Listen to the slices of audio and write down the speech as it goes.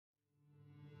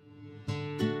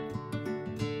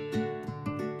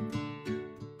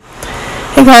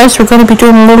Hey guys, we're going to be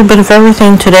doing a little bit of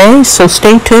everything today, so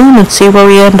stay tuned and see where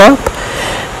we end up.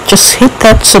 Just hit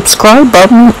that subscribe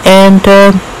button and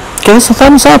give us a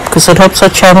thumbs up because it helps our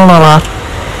channel a lot.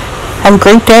 Have a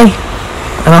great day,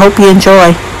 and I hope you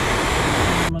enjoy.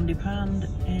 Mundy Pond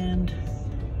and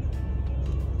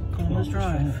Columbus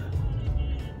Drive.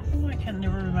 Oh, I can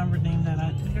never remember the name of that.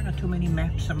 I think I got too many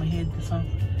maps on my head. Some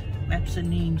maps and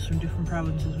names from different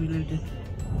provinces we lived in.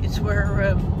 It's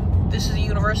where this is a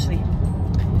university.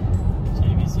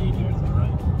 CBC here to the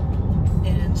right.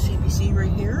 And CBC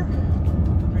right here,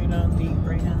 right on the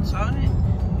right hand side.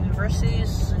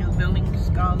 Universities, new buildings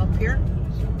gone up here.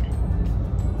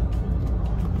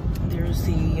 There's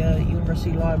the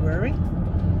University Library.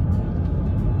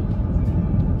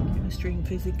 Chemistry and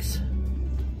Physics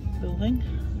building.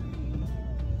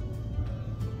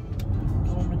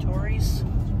 Dormitories.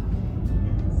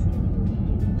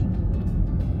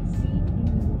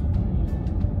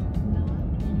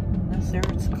 That's there,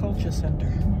 it's the Culture Center.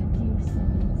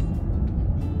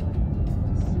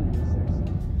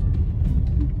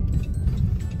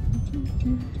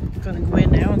 I'm gonna go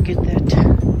in now and get that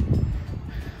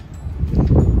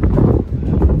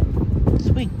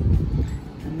swing.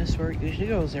 And this is where it usually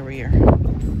goes every year.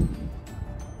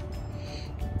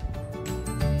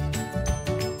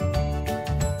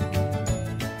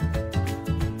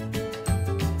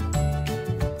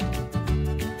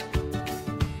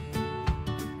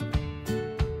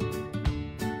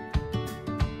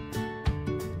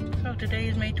 Today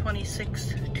is May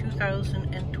 26th,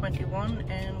 2021,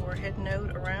 and we're heading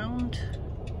out around,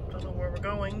 don't know where we're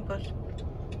going, but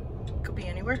could be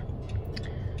anywhere.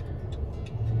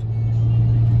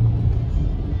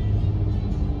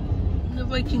 The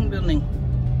Viking building.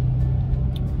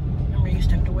 Remember, you used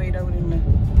to have to wait out in the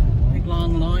big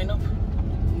long lineup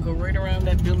and go right around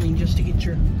that building just to get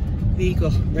your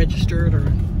vehicle registered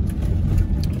or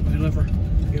whatever,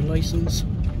 your license.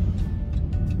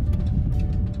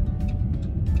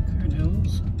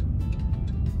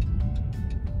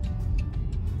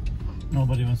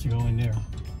 Nobody wants to go in there.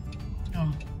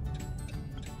 Oh.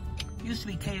 Used to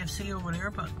be KFC over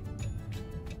there, but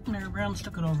Mary Brown's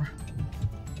took it over.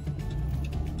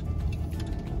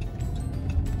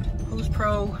 Who's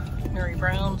pro Mary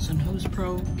Brown's and who's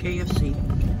pro KFC?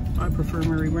 I prefer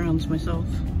Mary Brown's myself.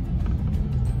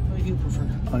 What do you prefer?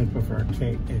 I prefer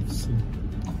KFC.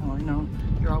 Oh, I know.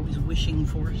 You're always wishing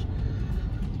for it.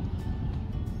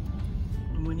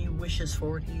 And when he wishes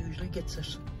for it, he usually gets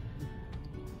it.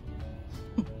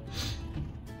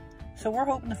 So we're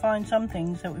hoping to find some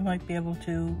things that we might be able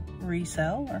to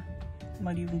resell, or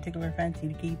might even tickle our fancy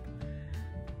to keep.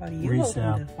 What are you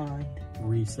hoping to find?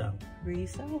 Resell.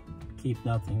 Resell? Keep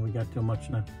nothing. We got too much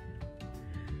now.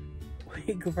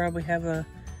 We could probably have a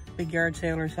big yard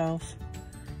sale ourselves.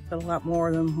 Got a lot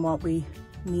more than what we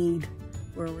need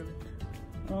where we're living.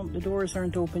 Well, the doors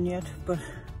aren't open yet, but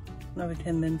another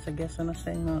 10 minutes, I guess, and I'm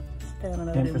standing out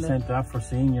 10% off for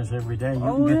seniors every day. You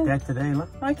can get that today, look.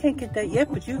 I can't get that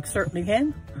yet, but you certainly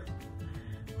can.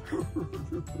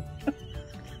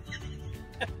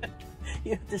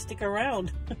 You have to stick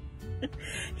around.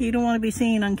 He don't want to be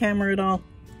seen on camera at all.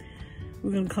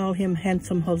 We're going to call him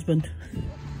Handsome Husband.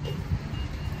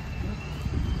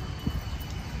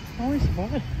 Oh, he's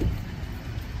what?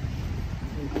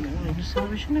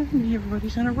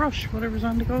 Everybody's in a rush. Whatever's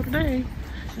on to go today.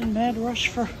 It's a mad rush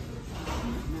for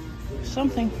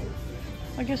something,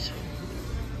 I guess.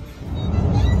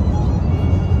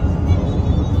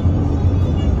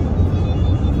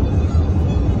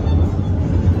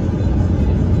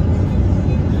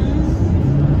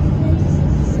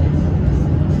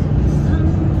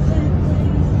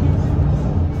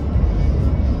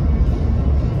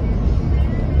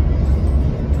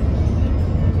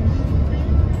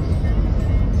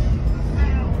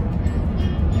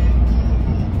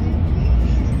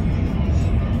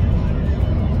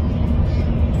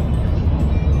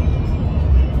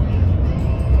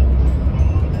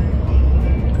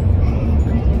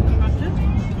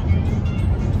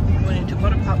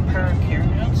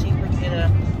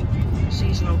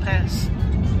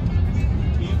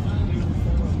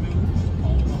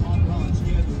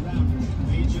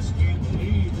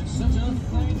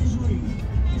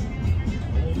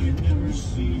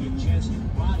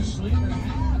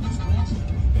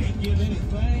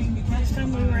 Last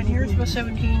time we were in here was about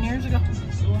 17 years ago.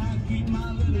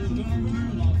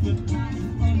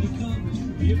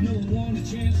 Give no one a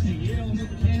chance to yell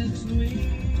mechanics to me.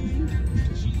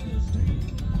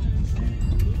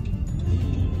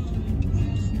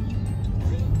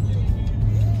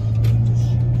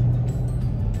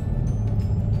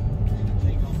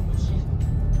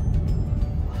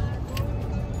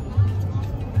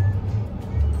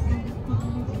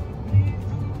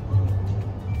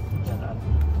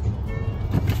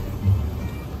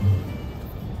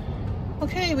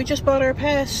 Okay, we just bought our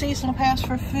seasonal pass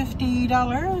for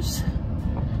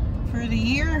 $50 for the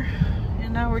year,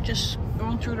 and now we're just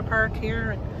going through the park here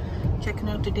and checking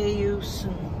out the day use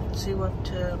and see what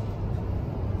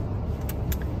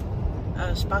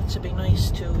spots would be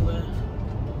nice to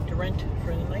rent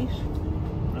for the night.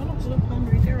 Oh, looks a little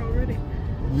hungry there already.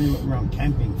 We went around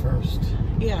camping first.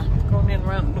 Yeah, going in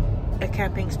around the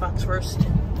camping spots first,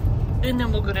 and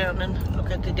then we'll go down and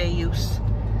look at the day use.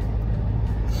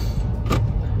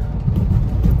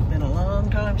 Been a long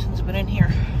time since I've been in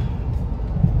here.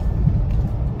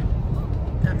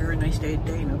 Not a very nice day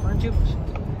today, no fun, Jupes.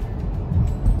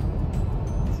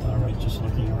 It's all right, just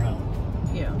looking around.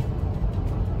 Yeah.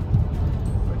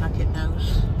 We're not getting out.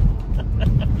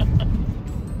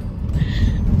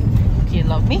 Do you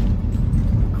love me?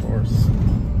 Of course.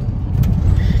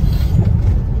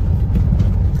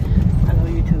 I love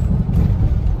you too.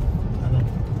 I know.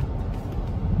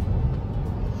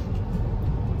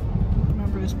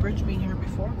 Remember this bridge being here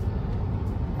before?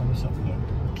 What was something there?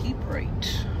 Keep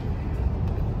right.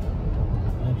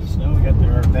 I just know we got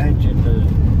our badge in the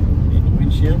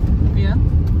windshield. Yeah.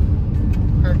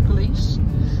 Park police.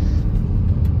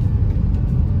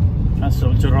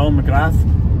 So Jerome McGrath.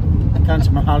 I can't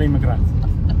see Holly McGrath.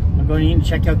 I'm going in to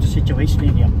check out the situation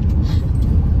in here.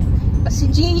 A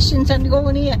situation's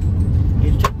going here.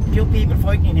 There's a few people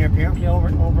fighting in here apparently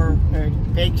over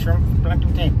pigs from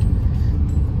Blankton.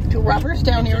 Two robbers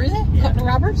down here, is it? Yeah. Cutting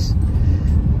robbers?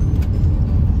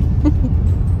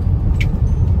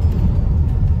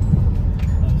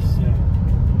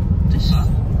 This, I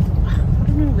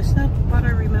don't know, it's not what I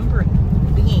remember it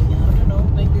being. I don't know,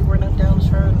 maybe we're not down as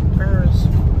far as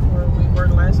where we were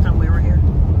last time we were here.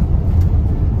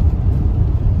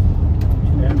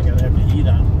 Yeah, we gotta have the heat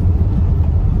on.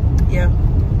 Yeah,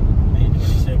 May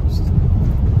 26th.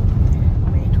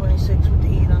 May 26th with the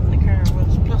heat on the car. Well,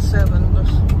 it's +7, but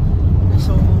this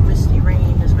old misty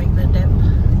rain is making a dip. Down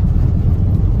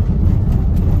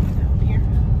here.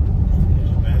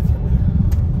 There's a bathroom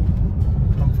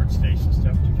there. Comfort station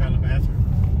stuff. Do you call it bathroom?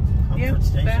 Comfort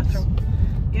stations. Bathroom.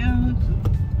 Yeah,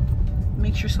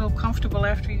 makes yourself comfortable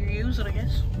after you use it, I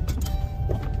guess.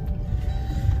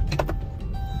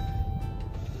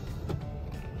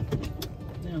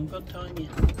 No, good time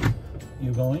yet.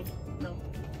 You going? No,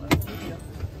 I don't think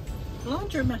so.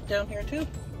 Laundromat down here too.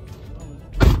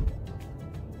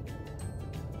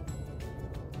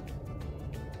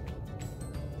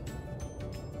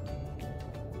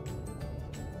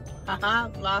 Haha,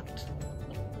 locked.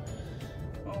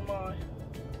 Oh my.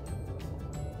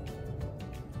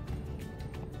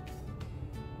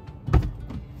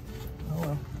 Oh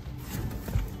well.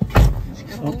 Just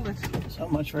get hold it. So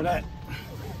much for that.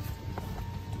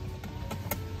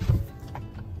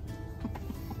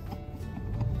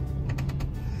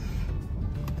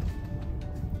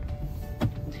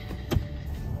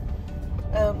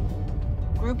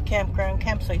 Group campground,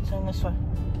 campsites in this one.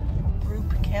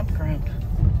 Group campground.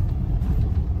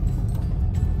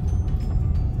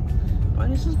 Why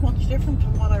this is much different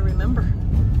from what I remember.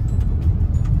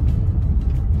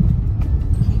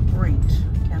 Keep right,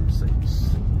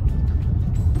 campsites.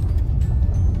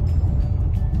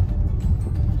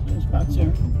 There's spots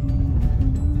here.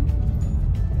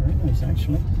 Very nice,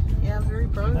 actually. Yeah, I'm very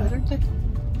proud of it, aren't they?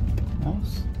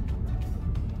 Nice.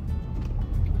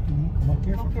 Come up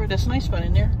here. Up here, that's a nice one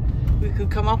in there. We could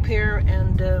come up here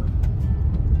and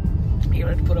you'll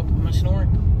have to put up with my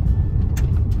snoring.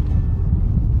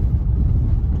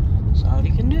 That's all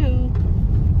you can do.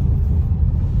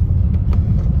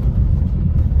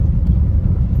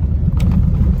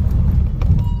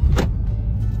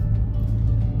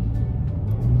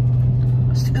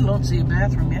 I still don't see a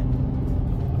bathroom yet.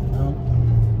 No.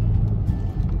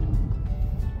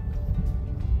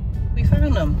 We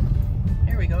found them.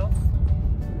 Here we go.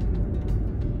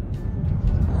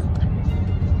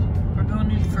 We're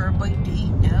going in for a bite to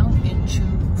eat now into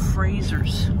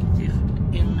Fraser's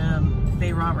in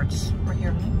Bay Roberts. Right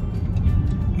here.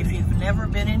 If you've never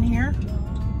been in here,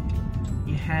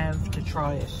 you have to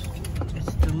try it.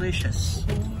 It's delicious.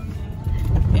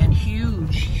 And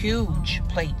huge, huge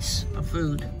plates of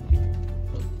food.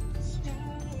 It's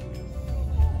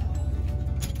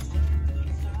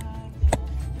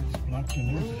blocked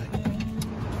in there today.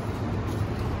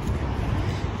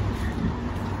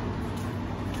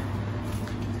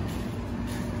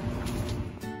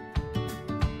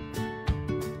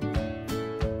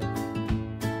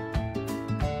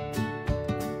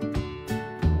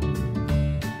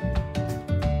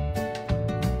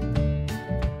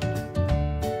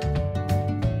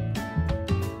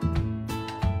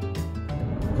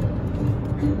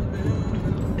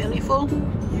 Belly full?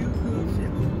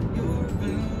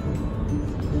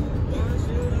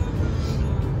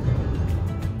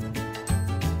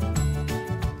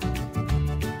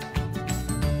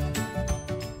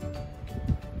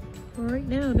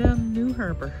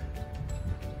 Harbour.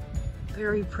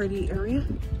 Very pretty area.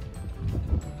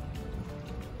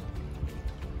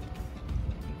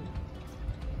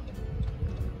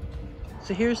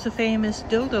 So here's the famous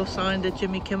dildo sign that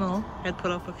Jimmy Kimmel had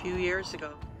put up a few years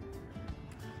ago.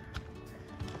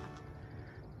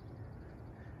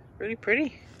 Really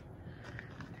pretty.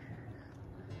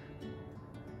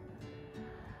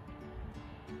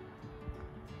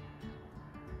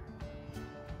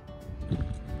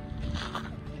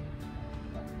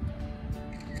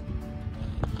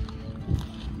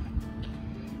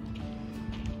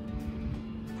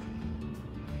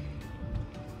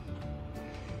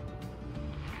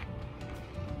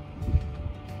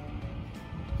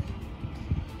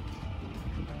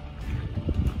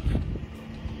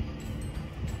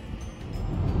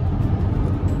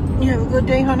 You have a good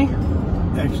day, honey?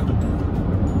 Excellent.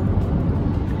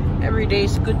 Every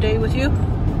day's a good day with you?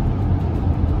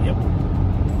 Yep.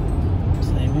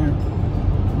 Same here.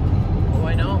 Oh,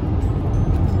 I know.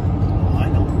 Oh, I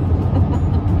know.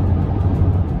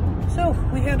 So,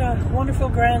 we had a wonderful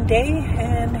grand day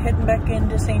and heading back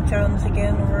into St. John's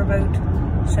again. We're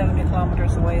about 70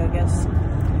 kilometers away, I guess.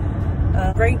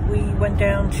 Great, we went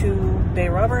down to Bay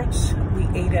Roberts. We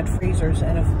ate at Fraser's,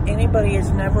 and if anybody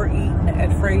has never eaten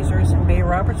at Fraser's in Bay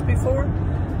Roberts before,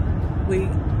 we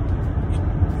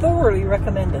thoroughly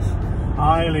recommend it.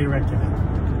 Highly recommend.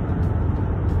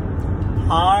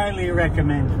 Highly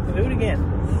recommend. Do it again.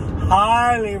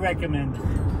 Highly recommend.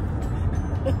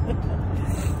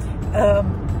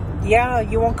 Yeah,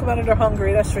 you won't come out of there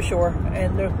hungry, that's for sure.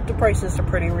 And the prices are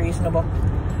pretty reasonable.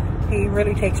 He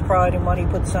really takes pride in what he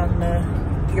puts on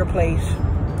your plate.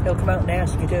 He'll come out and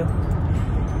ask you to.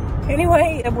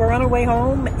 Anyway, we're on our way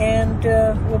home, and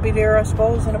we'll be there, I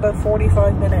suppose, in about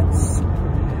 45 minutes.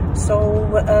 So,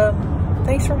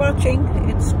 thanks for watching.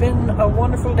 It's been a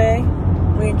wonderful day.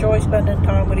 We enjoy spending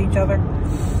time with each other,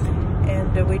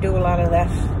 and we do a lot of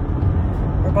that.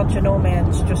 We're a bunch of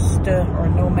nomads, or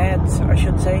nomads, I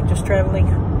should say, just traveling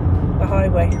the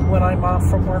highway when I'm off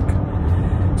from work.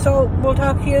 So, we'll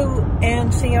talk to you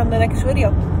and see you on the next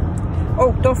video.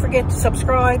 Oh, don't forget to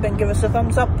subscribe and give us a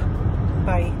thumbs up.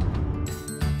 Bye.